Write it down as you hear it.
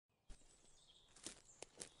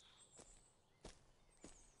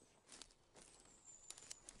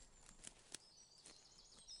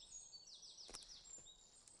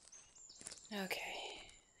Okay,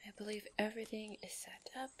 I believe everything is set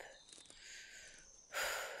up.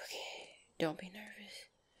 Okay, don't be nervous.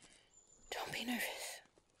 Don't be nervous.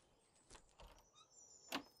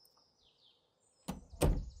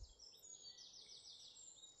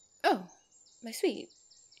 Oh, my sweet,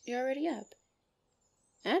 you're already up.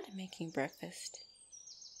 And making breakfast.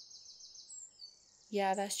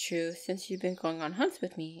 Yeah, that's true. Since you've been going on hunts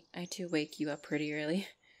with me, I do wake you up pretty early.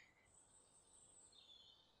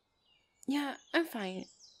 Yeah, I'm fine.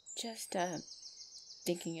 Just,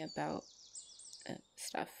 thinking about,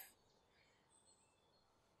 stuff.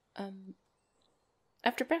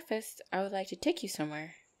 After breakfast, I would like to take you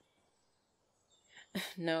somewhere.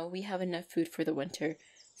 No, we have enough food for the winter,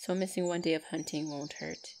 so missing one day of hunting won't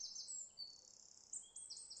hurt.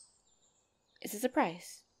 It's a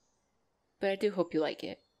surprise, but I do hope you like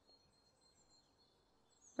it.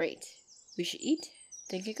 Right. We should eat,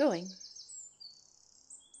 then get going.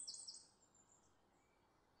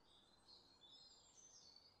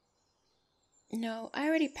 No, I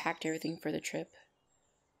already packed everything for the trip.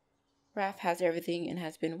 Raph has everything and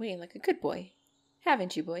has been waiting like a good boy.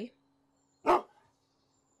 Haven't you, boy?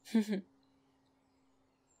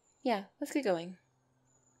 Yeah, let's get going.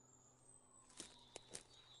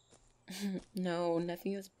 No,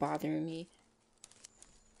 nothing is bothering me.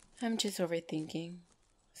 I'm just overthinking.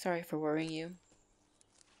 Sorry for worrying you.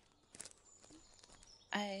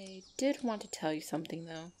 I did want to tell you something,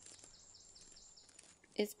 though.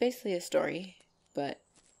 It's basically a story, but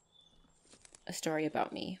a story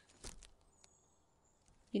about me.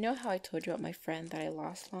 You know how I told you about my friend that I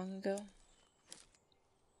lost long ago?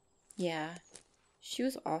 Yeah, she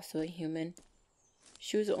was also a human.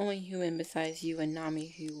 She was the only human besides you and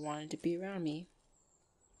Nami who wanted to be around me.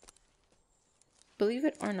 Believe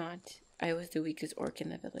it or not, I was the weakest orc in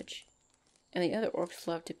the village, and the other orcs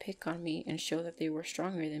loved to pick on me and show that they were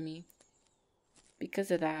stronger than me. Because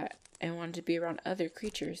of that, I wanted to be around other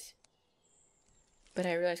creatures. But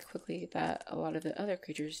I realized quickly that a lot of the other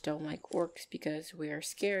creatures don't like orcs because we are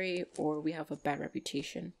scary or we have a bad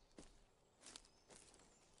reputation.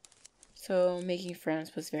 So making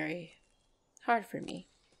friends was very hard for me.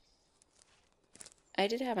 I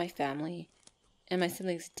did have my family, and my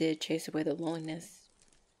siblings did chase away the loneliness,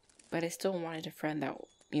 but I still wanted a friend that,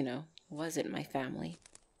 wasn't my family.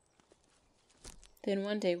 Then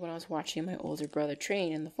one day when I was watching my older brother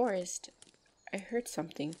train in the forest, I heard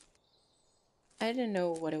something. I didn't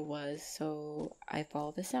know what it was, so I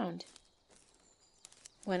followed the sound.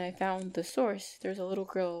 When I found the source, there was a little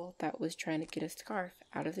girl that was trying to get a scarf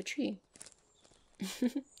out of the tree.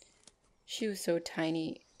 She was so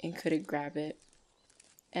tiny and couldn't grab it,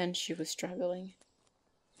 and she was struggling.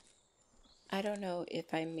 I don't know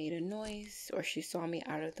if I made a noise or she saw me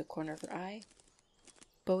out of the corner of her eye,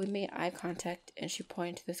 but we made eye contact and she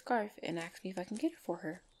pointed to the scarf and asked me if I can get it for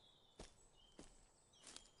her.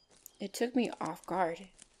 It took me off guard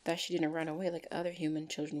that she didn't run away like other human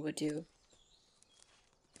children would do.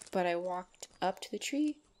 But I walked up to the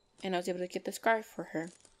tree and I was able to get the scarf for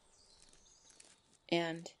her.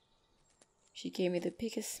 And she gave me the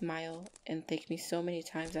biggest smile and thanked me so many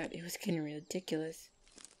times that it was getting ridiculous.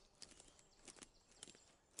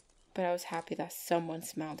 But I was happy that someone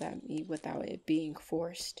smiled at me without it being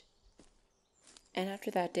forced. And after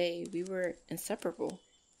that day, we were inseparable.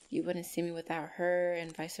 You wouldn't see me without her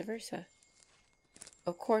and vice versa.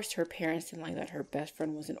 Of course, her parents didn't like that her best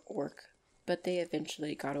friend was an orc, but they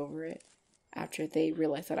eventually got over it after they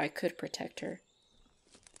realized that I could protect her.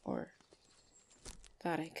 Or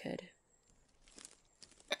thought I could.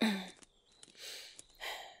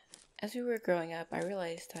 As we were growing up, I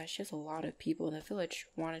realized that just a lot of people in the village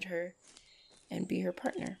wanted her and be her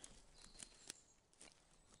partner.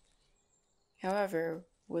 However,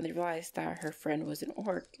 when they realized that her friend was an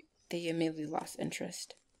orc, they immediately lost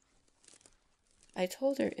interest. I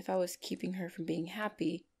told her if I was keeping her from being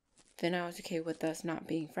happy, then I was okay with us not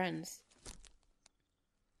being friends.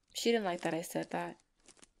 She didn't like that I said that,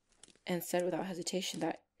 and said without hesitation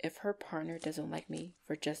that if her partner doesn't like me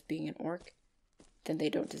for just being an orc, then they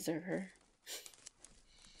don't deserve her.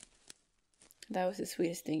 That was the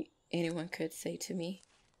sweetest thing anyone could say to me.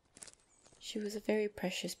 She was a very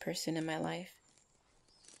precious person in my life.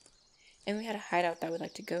 And we had a hideout that we'd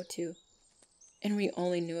like to go to, and we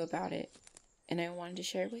only knew about it, and I wanted to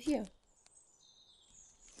share it with you.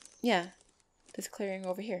 Yeah, this clearing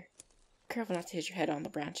over here. Careful not to hit your head on the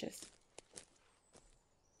branches.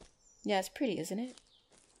 Yeah, it's pretty, isn't it?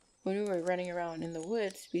 When we were running around in the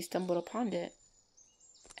woods, we stumbled upon it.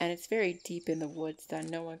 And it's very deep in the woods that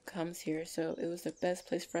no one comes here, so it was the best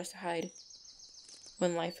place for us to hide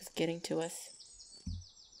when life was getting to us.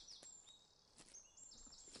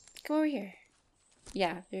 Come over here.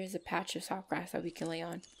 Yeah, there's a patch of soft grass that we can lay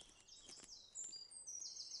on.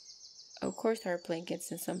 Of course, there are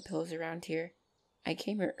blankets and some pillows around here. I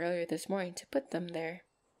came here earlier this morning to put them there.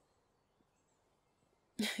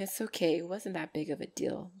 It's okay, it wasn't that big of a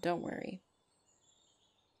deal, don't worry.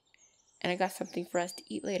 And I got something for us to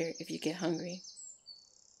eat later if you get hungry.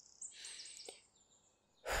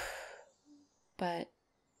 But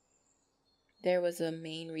there was a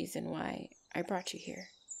main reason why I brought you here.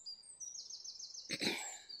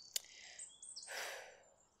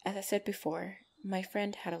 As I said before, my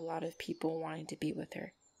friend had a lot of people wanting to be with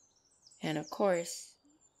her. And of course,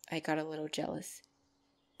 I got a little jealous,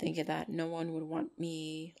 thinking that no one would want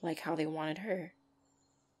me like how they wanted her.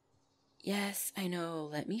 Yes, I know,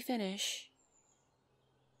 let me finish.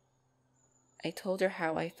 I told her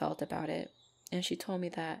how I felt about it, and she told me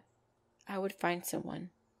that I would find someone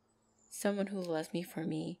who loves me for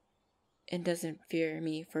me and doesn't fear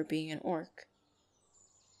me for being an orc.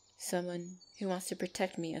 Someone who wants to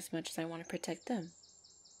protect me as much as I want to protect them.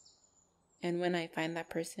 And when I find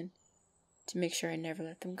that person, to make sure I never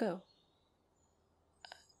let them go.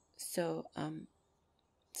 So,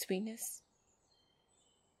 sweetness,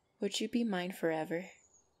 would you be mine forever?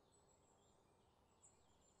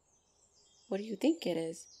 What do you think it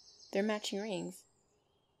is? They're matching rings.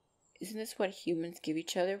 Isn't this what humans give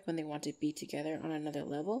each other when they want to be together on another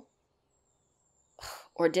level?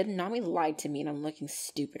 Or did Nami lie to me and I'm looking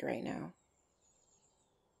stupid right now?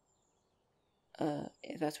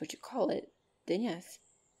 If that's what you call it, then yes,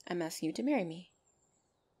 I'm asking you to marry me.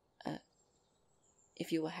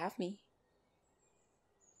 If you will have me.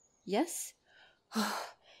 Yes?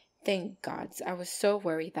 Thank God, I was so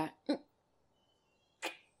worried that...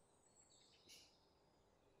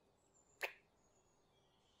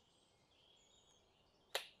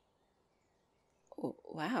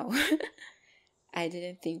 Wow. I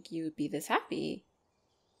didn't think you would be this happy.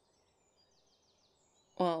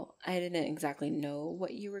 Well, I didn't exactly know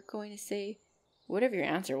what you were going to say. Whatever your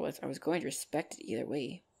answer was, I was going to respect it either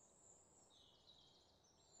way.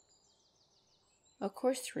 Of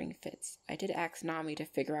course the ring fits. I did ask Nami to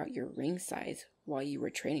figure out your ring size while you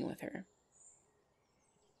were training with her.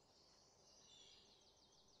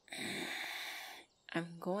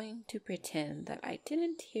 I'm going to pretend that I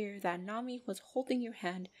didn't hear that Nami was holding your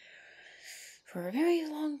hand for a very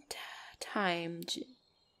long time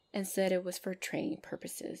and said it was for training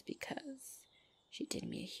purposes because she did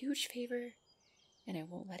me a huge favor and I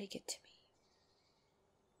won't let it get to me.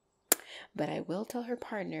 But I will tell her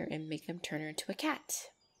partner and make them turn her into a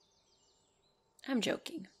cat. I'm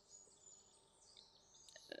joking.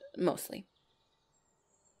 Mostly.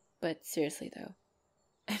 But seriously though,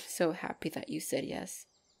 I'm so happy that you said yes.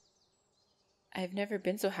 I've never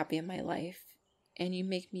been so happy in my life, and you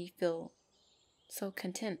make me feel so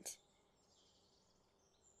content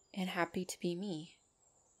and happy to be me.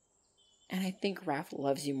 And I think Raph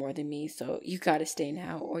loves you more than me, so you gotta stay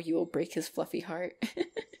now or you will break his fluffy heart.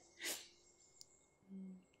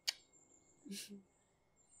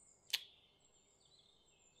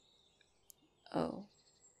 Oh.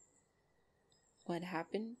 What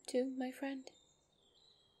happened to my friend?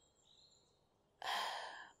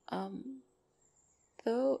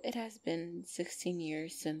 Though it has been 16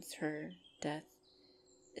 years since her death,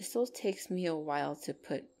 it still takes me a while to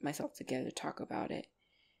put myself together to talk about it.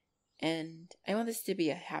 And I want this to be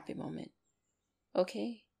a happy moment.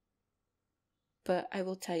 Okay? But I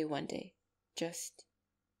will tell you one day. Just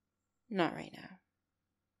not right now.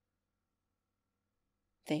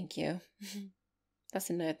 Thank you. That's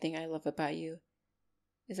another thing I love about you,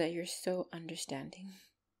 is that you're so understanding.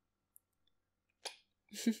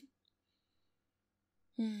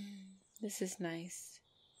 This is nice.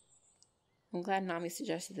 I'm glad Nami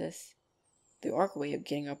suggested this. The orc way of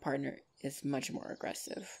getting a partner is much more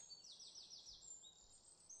aggressive.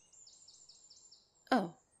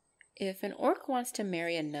 Oh, if an orc wants to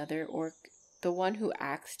marry another orc, the one who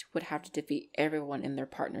asked would have to defeat everyone in their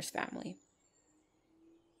partner's family.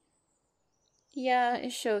 Yeah,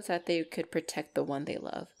 it shows that they could protect the one they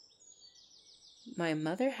love. My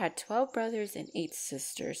mother had 12 brothers and 8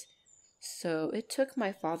 sisters, so it took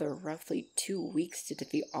my father roughly 2 weeks to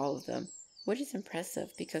defeat all of them, which is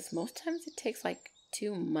impressive because most times it takes like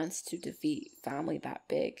 2 months to defeat family that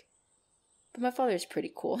big. But my father is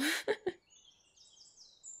pretty cool.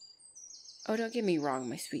 Oh, don't get me wrong,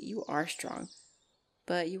 my sweet, you are strong.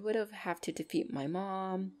 But you would have to defeat my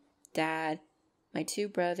mom, dad, my 2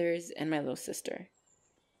 brothers, and my little sister.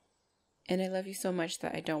 And I love you so much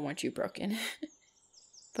that I don't want you broken.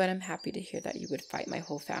 But I'm happy to hear that you would fight my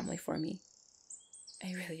whole family for me.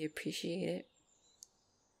 I really appreciate it.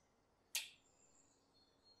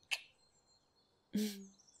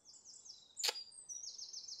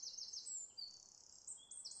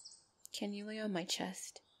 Can you lay on my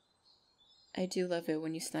chest? I do love it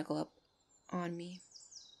when you snuggle up on me.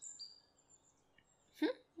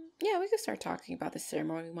 Yeah, we could start talking about the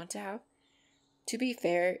ceremony we want to have. To be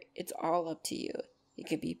fair, it's all up to you. It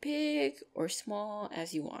can be big or small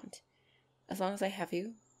as you want. As long as I have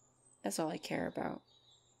you, that's all I care about.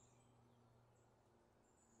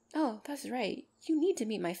 Oh, that's right. You need to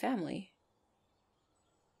meet my family.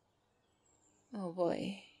 Oh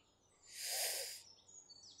boy.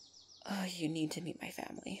 Oh, you need to meet my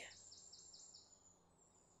family.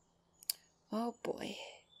 Oh boy.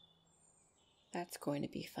 That's going to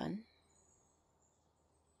be fun.